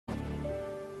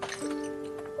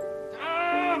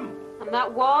And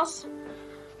that was?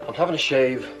 I'm having a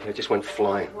shave. It just went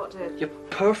flying. What did? Your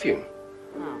perfume.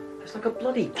 Oh. There's like a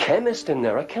bloody chemist in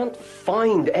there. I can't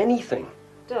find anything.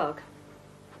 Doug?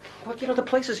 Well, you know, the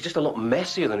place is just a lot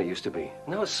messier than it used to be.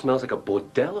 Now it smells like a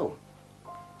bordello.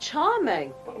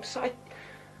 Charming. But I'm sorry,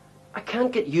 I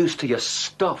can't get used to your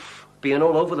stuff being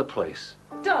all over the place.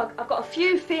 Doug, I've got a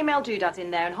few female doodads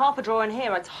in there and half a drawer in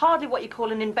here. It's hardly what you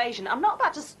call an invasion. I'm not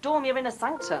about to storm your inner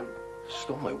sanctum.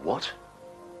 Storm my what?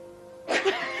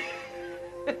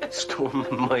 Storm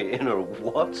my inner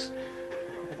what?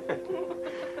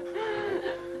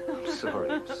 I'm sorry,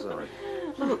 I'm sorry.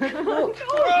 Look, look.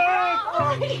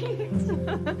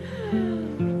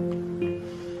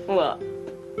 What?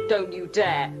 Don't you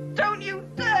dare. Don't you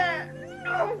dare!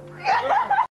 No!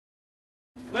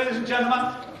 Ladies and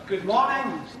gentlemen, good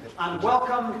morning and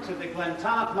welcome to the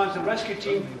Glentarnock Mountain Rescue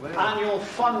Team annual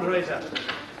fundraiser.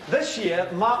 This year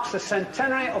marks the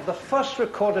centenary of the first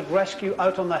recorded rescue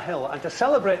out on the hill, and to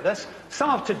celebrate this, some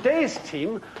of today's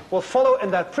team will follow in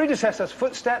their predecessors'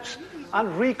 footsteps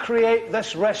and recreate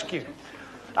this rescue.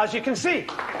 As you can see,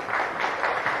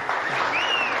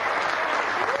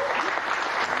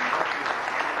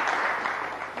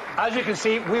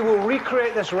 we will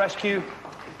recreate this rescue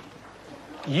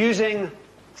using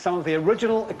some of the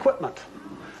original equipment,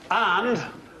 and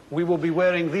we will be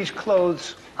wearing these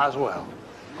clothes as well.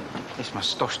 It's my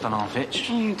stuff's done off itch.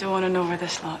 You don't want to know where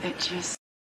this lot itches.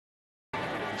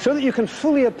 So that you can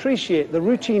fully appreciate the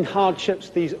routine hardships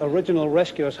these original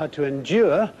rescuers had to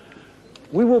endure,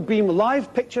 we will beam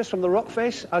live pictures from the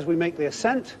Rockface as we make the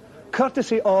ascent,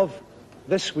 courtesy of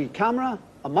this wee camera,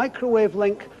 a microwave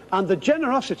link, and the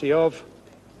generosity of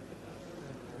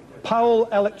Powell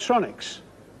Electronics,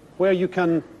 where you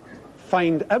can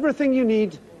find everything you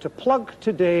need to plug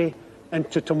today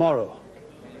into tomorrow.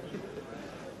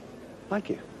 Thank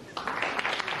you.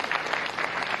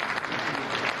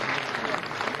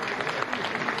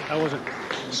 How was it?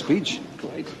 Speech?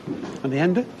 Great. And the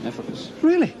ending? Effortless.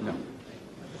 Really? No.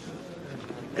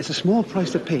 It's a small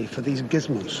price to pay for these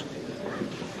gizmos.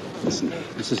 Listen,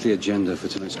 this is the agenda for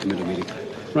tonight's committee meeting.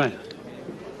 Right.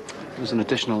 There's an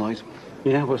additional item.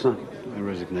 Yeah, what's that? My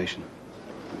resignation.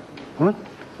 What?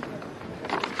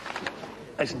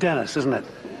 It's Dennis, isn't it?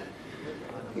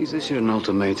 He's issued an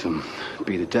ultimatum.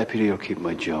 Be the deputy or keep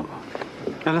my job.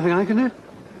 Anything I can do?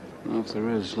 Well, if there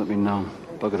is, let me know.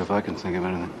 Bugger if I can think of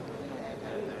anything.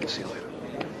 I'll see you later.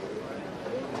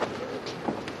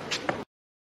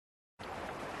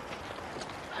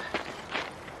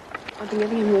 I'll be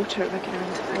giving him water at regular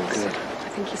intervals. Good. I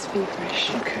think he's feverish.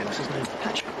 Okay, what's his name?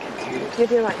 Patrick. You'll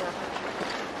be all right now.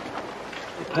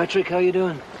 Patrick, how you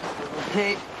doing?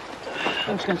 Hey.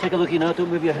 I'm just going to take a look at you now. Don't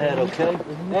move your head, okay?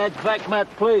 Head back, Matt,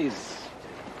 please.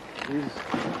 Please.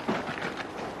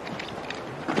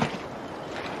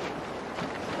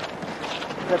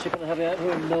 Patrick, going to have you out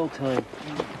here in no time.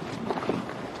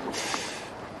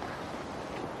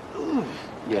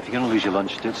 Yeah, if you're going to lose your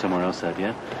lunch, do it somewhere else, Ed,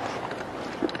 yeah?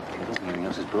 I don't think anything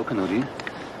else is broken, though, do you?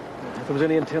 If there was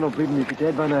any internal bleeding, you'd be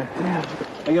dead by now.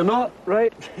 And you're not,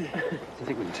 right? Do you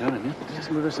think we can turn him, yeah?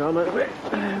 Just move this arm out of the way.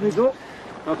 There we go.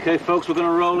 Okay, folks, we're going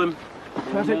to roll him.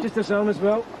 Perfect, just this arm as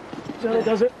well. Johnny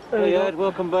does it. There Hey, we Ed, go.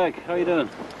 welcome back. How you doing?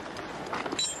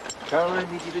 Caroline,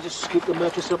 I need you to just scoop the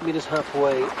mattress up, meet us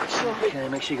halfway. Okay,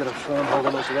 make sure you got a firm hold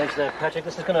on those legs there. Patrick,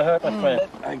 this is going to hurt, my friend.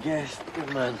 I guess.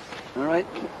 Good man. All right.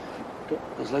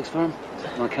 Got those legs firm.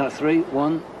 On the count of 3.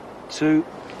 1, 2,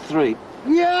 3.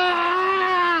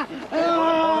 Yeah!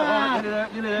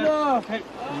 No. Okay.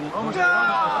 Almost.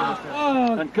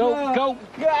 And go, go.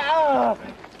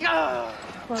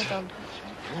 Well done.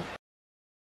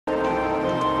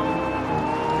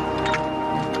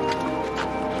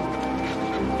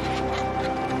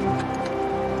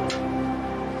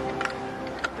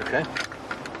 Okay.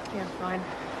 Yeah, fine.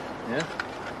 Yeah?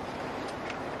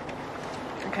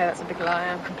 Okay, that's a big lie.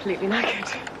 I'm completely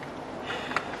knackered.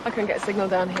 I couldn't get a signal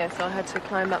down here, so I had to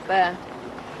climb up there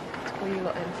to call you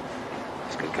lot in.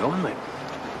 Let's get going, mate.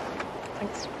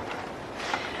 Thanks.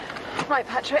 Right,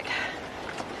 Patrick.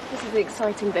 This is the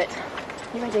exciting bit.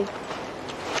 You ready?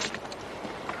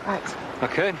 Right.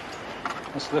 Okay.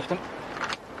 Let's lift him.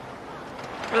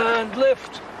 And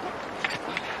lift.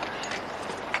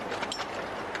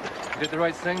 You did the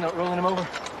right thing, not rolling him over.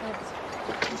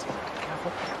 Thanks.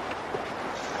 Careful.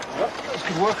 Well, that's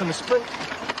good work on the sprint.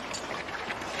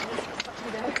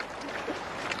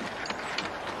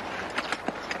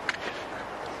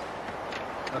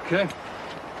 Okay.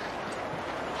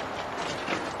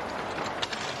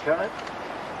 Caroline?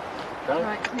 Caroline?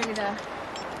 Right, nearly there.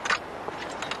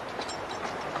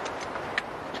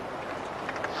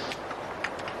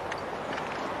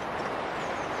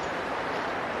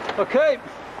 Okay.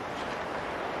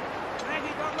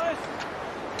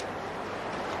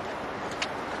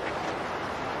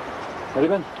 Ready,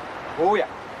 Ben? Oh, yeah.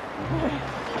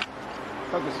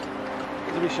 Douglas,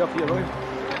 there's a wee shot for you, Roy.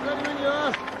 Ready when you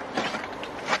are.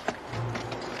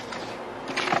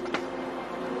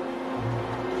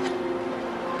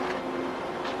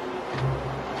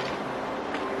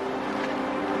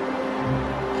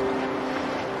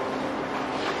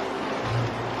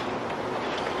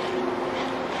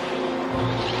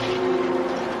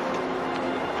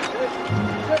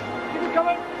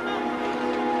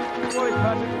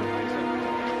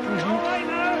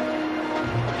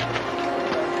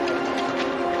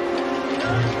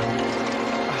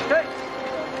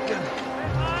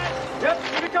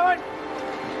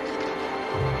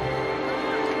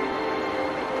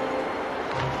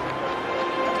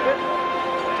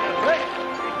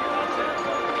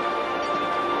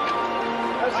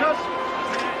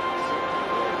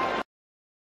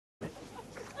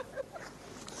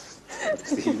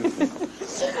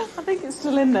 I think it's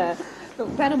still in there.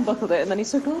 Look, Ben unbuckled it and then he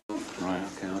took it off. Right,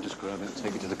 okay, I'll just grab it and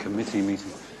take it to the committee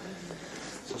meeting.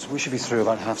 So we should be through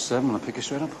about 7:30. Will I pick you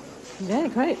straight up? Yeah,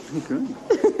 great. Great.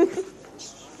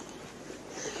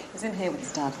 He's in here with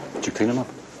his dad. Did you clean him up?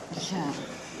 Yeah.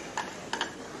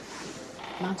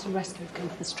 Mountain Rescue have come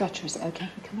for the stretcher. Is it okay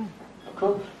if we come in? Of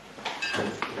course.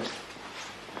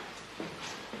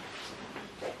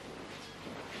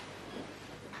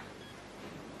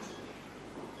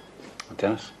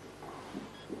 Dennis?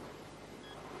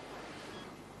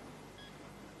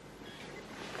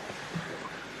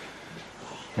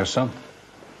 Your son?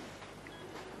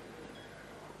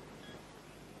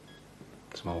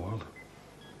 Small world.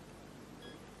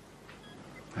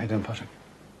 How you doing, Patrick?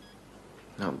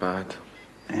 Not bad.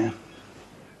 Yeah? Do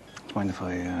you mind if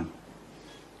I,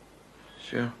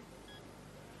 Sure.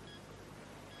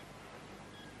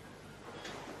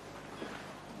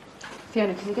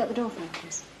 Fiona, can you get the door for me,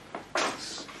 please?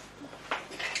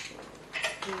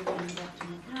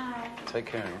 Take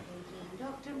care, yeah?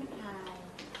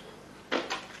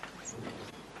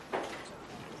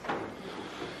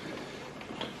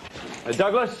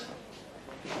 Douglas?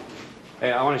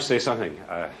 Hey, I want to say something.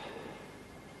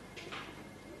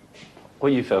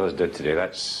 What you fellas did today,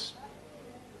 it's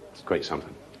quite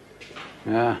something.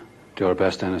 Yeah, do our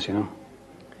best, Dennis, you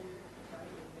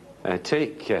know?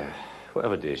 Take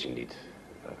whatever days you need.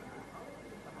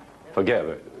 Forget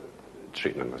about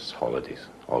treating them as holidays,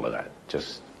 all of that.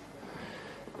 Just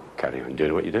carry on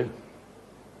doing what you do.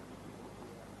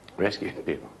 Rescuing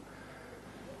people.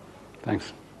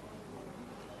 Thanks.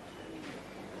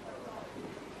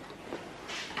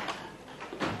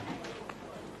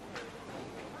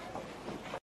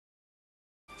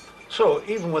 So,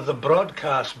 even with the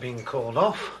broadcast being called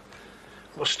off,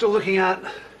 we're still looking at...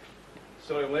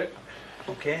 Sorry, I'm late.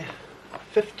 Okay,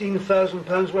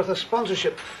 £15,000 worth of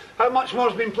sponsorship. How much more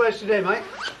has been pledged today, Mike?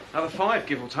 Another 5,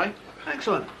 give or take.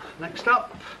 Excellent. Next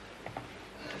up.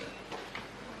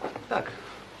 Doug.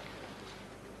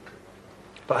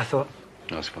 But I thought...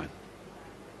 That's fine.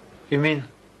 You mean?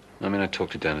 I mean, I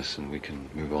talked to Dennis and we can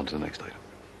move on to the next item.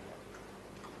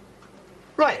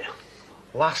 Right.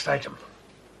 Last item.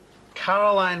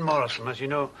 Caroline Morrison. As you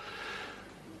know,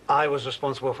 I was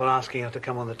responsible for asking her to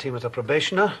come on the team as a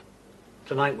probationer.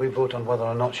 Tonight we vote on whether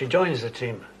or not she joins the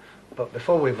team. But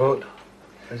before we vote,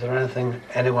 is there anything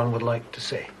anyone would like to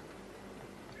say?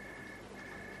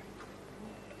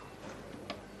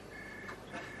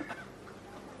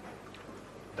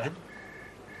 Ben?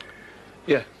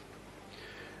 Yeah.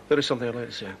 There is something I'd like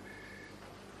to say.